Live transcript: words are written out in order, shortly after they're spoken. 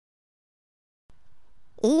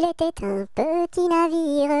Il était un petit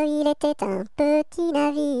navire, il était un petit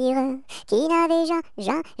navire qui n'avait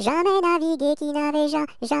jamais navigué, qui n'avait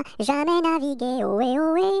jamais navigué. Ohé,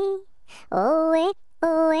 ohé, ohé,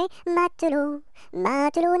 ohé, matelot,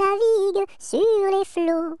 matelot navigue sur les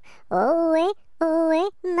flots. Ohé, ohé,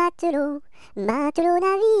 matelot, matelot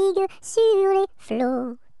navigue sur les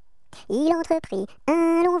flots. Il entreprit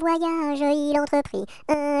un long voyage, il entreprit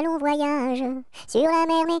un long voyage sur la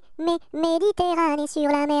mer Méditerranée, sur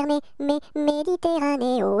la mer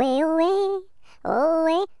Méditerranée. Ohé, ohé,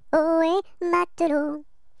 ohé, ohé, matelot,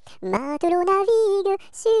 matelot navigue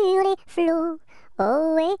sur les flots.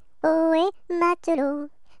 Ohé, ohé, matelot,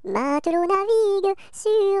 matelot navigue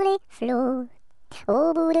sur les flots.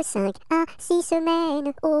 Au bout de 5 à 6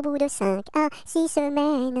 semaines, au bout de 5 à 6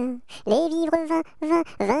 semaines, les vivres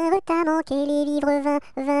vinrent à manquer, les vivres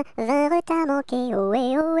vinrent à manquer.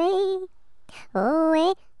 Ohé, ohé,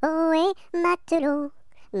 ohé, ohé, matelot,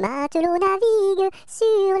 matelot navigue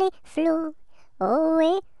sur les flots.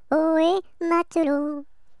 Ohé, ohé, matelot,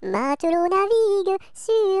 matelot navigue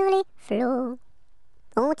sur les flots.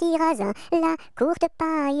 On tira la courte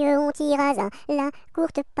paille, on tira la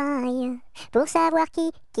courte paille, pour savoir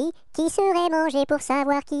qui serait mangé, pour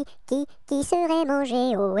savoir qui serait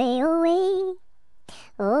mangé. Ohé, ohé,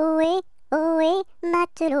 ohé, ohé,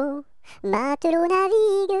 matelot, matelot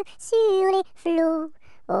navigue sur les flots.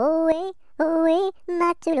 Ohé, ohé,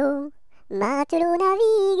 matelot, matelot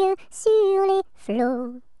navigue sur les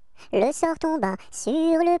flots. Le sort tomba sur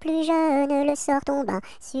le plus jeune, le sort tomba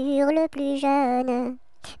sur le plus jeune.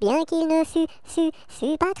 Bien qu'il ne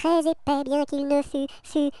fût pas très épais, bien qu'il ne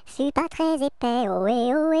fût pas très épais.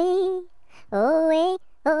 Ohé, ohé, ohé,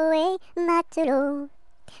 ohé, matelot,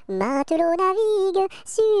 matelot navigue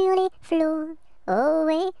sur les flots.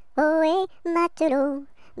 Ohé, ohé, matelot,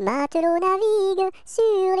 matelot navigue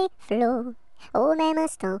sur les flots. Au même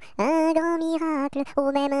instant, un grand miracle,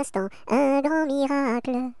 au même instant, un grand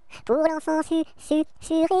miracle. Pour l'enfant fut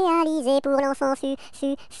réalisé, pour l'enfant fut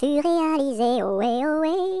réalisé. Ohé,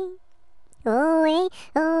 ohé, ohé,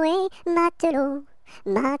 ohé, matelot,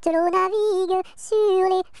 matelot navigue sur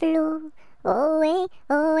les flots. Ohé,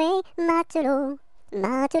 ohé, matelot,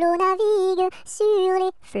 matelot navigue sur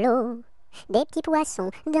les flots. Des petits poissons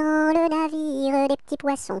dans le navire, des petits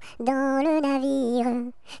poissons dans le navire,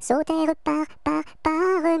 sautèrent par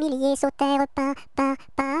milliers, sautèrent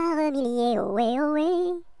par milliers. Ohé,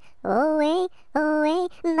 ohé, ohé, ohé,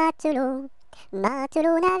 matelot,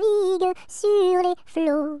 matelot navigue sur les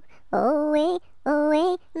flots. Ohé,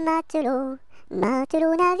 ohé, matelot,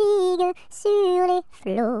 matelot navigue sur les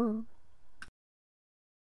flots.